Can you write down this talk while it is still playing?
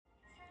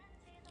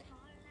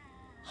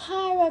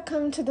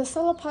welcome to the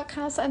solo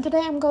podcast, and today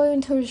I'm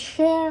going to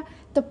share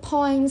the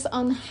points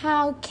on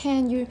how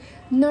can you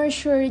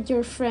nurture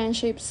your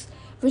friendships,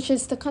 which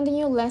is the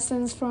continued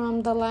lessons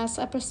from the last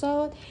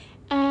episode.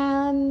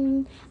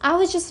 And I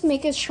will just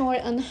make it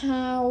short on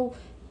how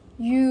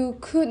you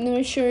could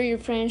nurture your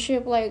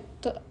friendship, like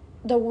the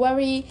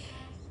very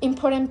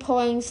important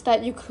points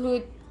that you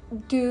could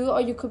do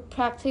or you could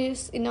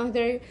practice in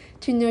order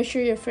to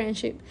nurture your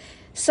friendship.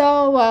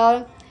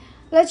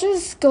 Let's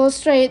just go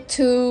straight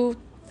to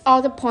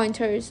all the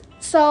pointers.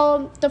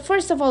 So the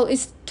first of all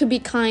is to be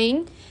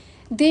kind.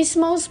 This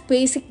most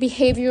basic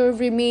behavior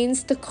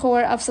remains the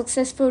core of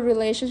successful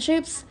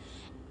relationships.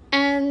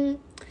 And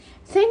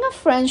think of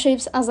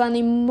friendships as an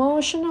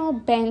emotional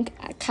bank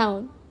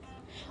account.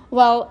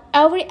 Well,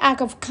 every act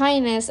of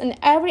kindness and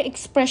every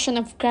expression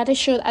of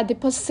gratitude are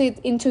deposited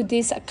into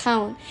this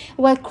account,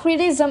 while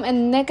criticism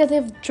and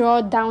negative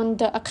draw down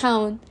the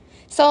account.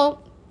 So,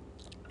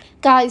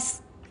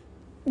 guys,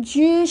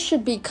 you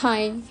should be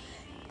kind.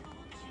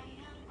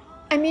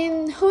 I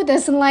mean, who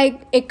doesn't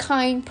like a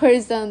kind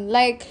person?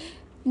 Like,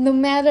 no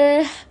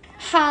matter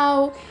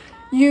how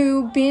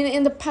you've been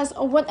in the past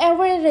or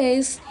whatever it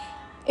is,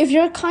 if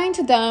you're kind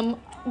to them,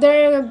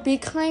 they'll be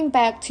kind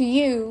back to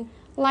you.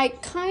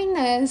 Like,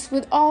 kindness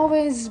would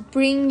always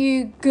bring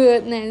you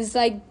goodness,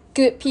 like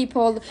good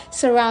people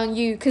surround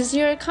you because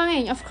you're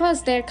kind. Of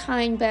course, they're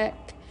kind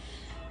back.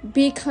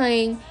 Be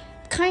kind.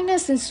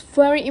 Kindness is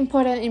very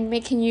important in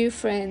making you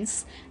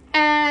friends.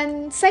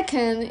 And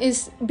second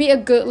is be a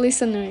good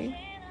listener.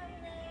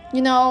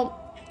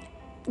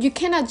 You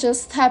cannot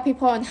just tell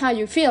people on how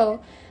you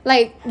feel.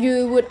 Like,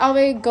 you would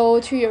always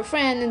go to your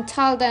friend and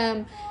tell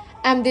them,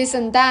 I'm this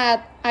and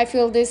that, I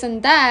feel this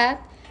and that,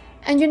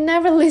 and you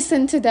never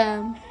listen to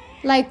them.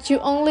 Like, you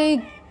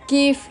only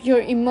give your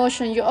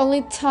emotion, you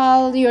only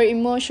tell your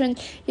emotion,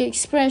 your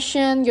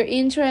expression, your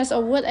interest,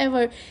 or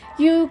whatever.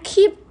 You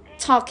keep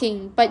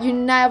talking, but you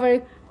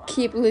never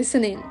keep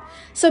listening.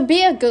 So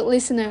be a good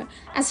listener.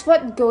 As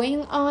what's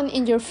going on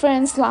in your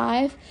friend's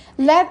life,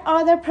 let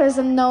other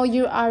person know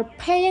you are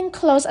paying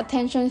close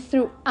attention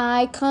through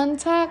eye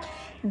contact,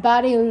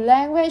 body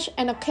language,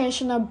 and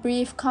occasional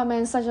brief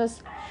comments such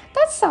as,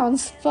 that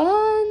sounds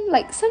fun,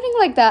 like something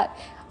like that.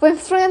 When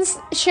friends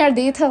share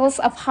details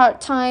of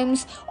hard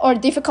times or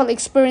difficult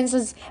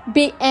experiences,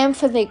 be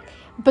emphatic,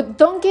 but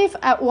don't give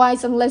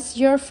advice unless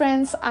your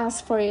friends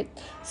ask for it.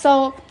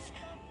 So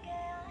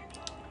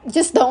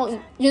just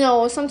don't,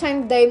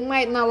 sometimes they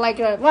might not like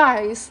your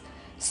advice.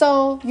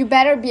 So you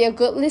better be a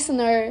good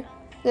listener.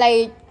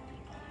 Like,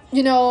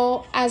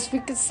 as we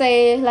could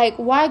say, like,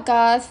 why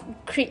God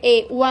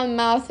create one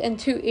mouth and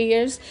two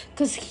ears?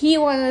 Because He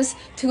wants us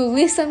to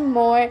listen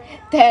more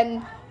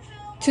than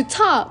to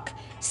talk.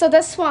 So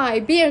that's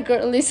why be a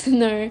good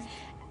listener.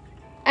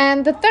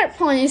 And the third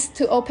point is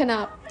to open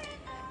up.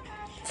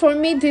 For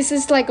me, this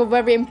is like a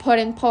very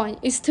important point,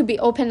 is to be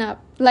open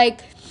up. Like,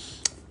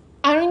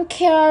 I don't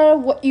care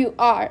what you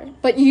are,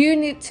 but you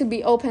need to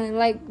be open.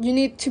 Like, you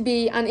need to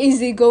be an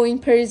easygoing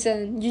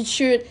person. You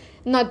should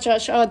not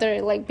judge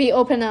others. Like, be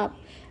open up.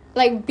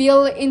 Like,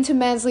 build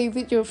intimacy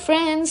with your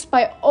friends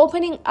by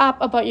opening up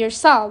about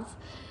yourself.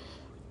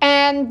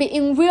 And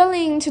being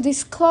willing to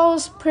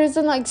disclose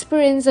personal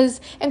experiences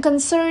and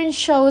concerns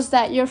shows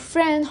that your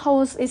friend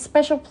holds a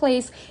special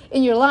place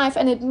in your life,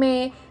 and it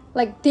may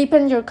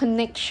deepen your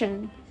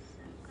connection.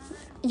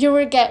 You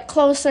will get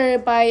closer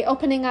by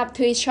opening up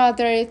to each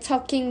other,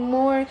 talking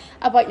more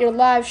about your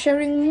life,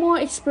 sharing more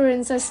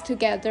experiences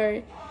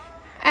together.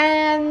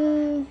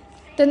 And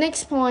the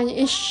next point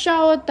is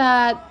show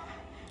that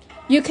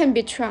you can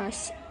be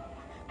trusted.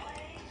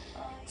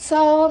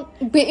 So,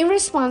 being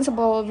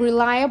responsible,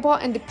 reliable,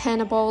 and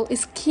dependable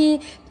is key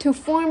to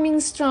forming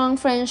strong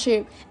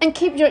friendship. And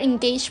keep your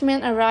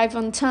engagement arrive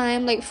on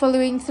time, like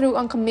following through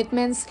on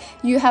commitments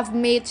you have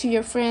made to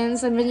your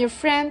friends. And when your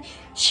friend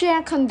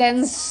share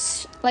confidential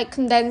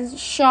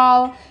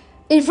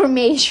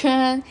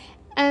information,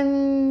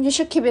 and you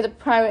should keep it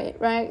private,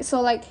 right?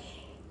 So,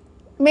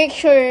 make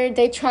sure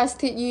they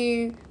trusted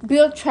you,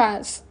 build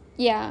trust.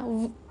 Yeah,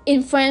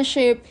 in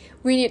friendship,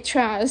 we need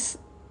trust.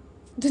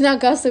 Do not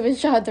gossip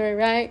each other,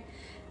 right?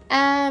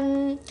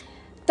 And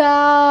the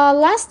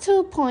last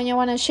 2 points I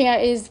want to share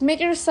is make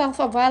yourself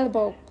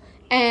available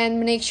and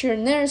manage your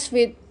nerves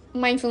with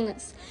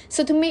mindfulness.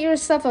 So to make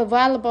yourself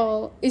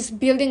available is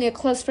building a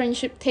close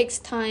friendship takes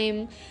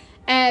time,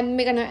 and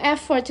make an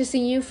effort to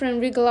see new friends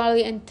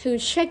regularly and to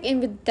check in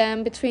with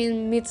them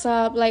between meets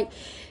up. Like,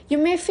 you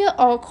may feel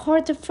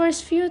awkward the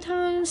first few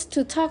times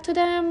to talk to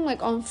them,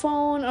 like on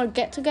phone or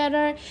get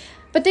together.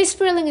 But this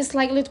feeling is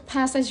likely to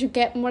pass as you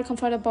get more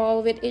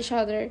comfortable with each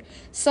other.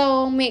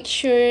 So make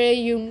sure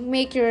you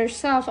make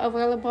yourself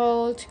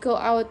available to go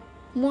out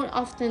more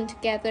often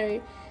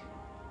together.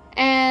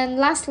 And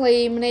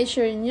lastly, manage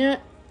your nerve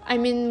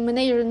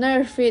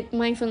with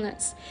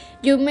mindfulness.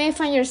 You may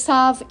find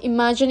yourself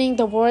imagining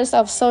the worst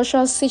of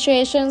social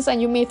situations,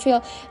 and you may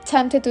feel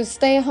tempted to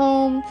stay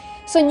home.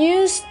 So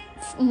use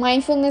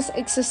mindfulness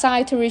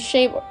exercise to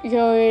reshape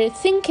your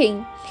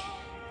thinking.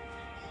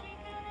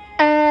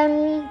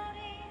 And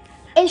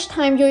each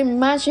time you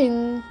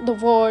imagine the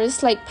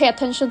worst, like pay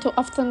attention to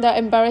often the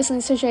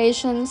embarrassing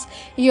situations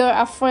you're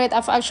afraid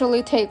of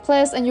actually take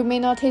place, and you may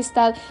notice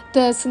that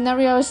the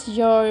scenarios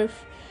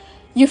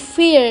you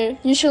fear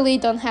usually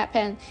don't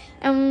happen.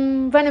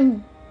 And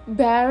when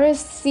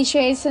embarrassed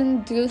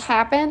situations do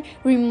happen,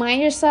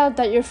 remind yourself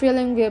that your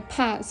feeling will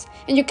pass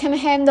and you can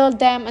handle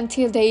them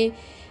until they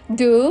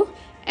do.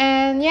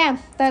 And yeah,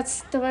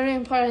 that's the very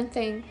important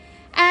thing.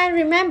 And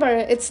remember,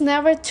 it's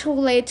never too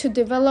late to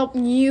develop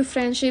new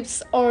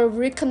friendships or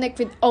reconnect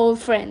with old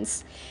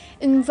friends.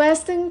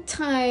 Investing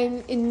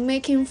time in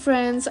making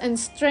friends and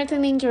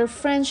strengthening your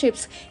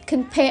friendships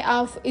can pay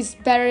off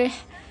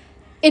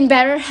in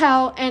better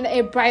health and a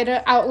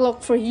brighter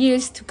outlook for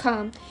years to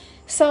come.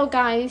 So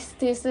guys,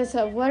 this is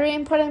a very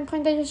important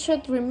point that you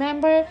should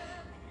remember.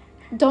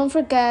 Don't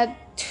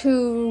forget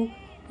to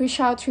reach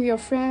out to your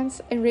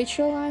friends, enrich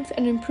your life,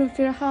 and improve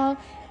your health.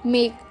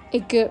 Make a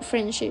good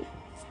friendship.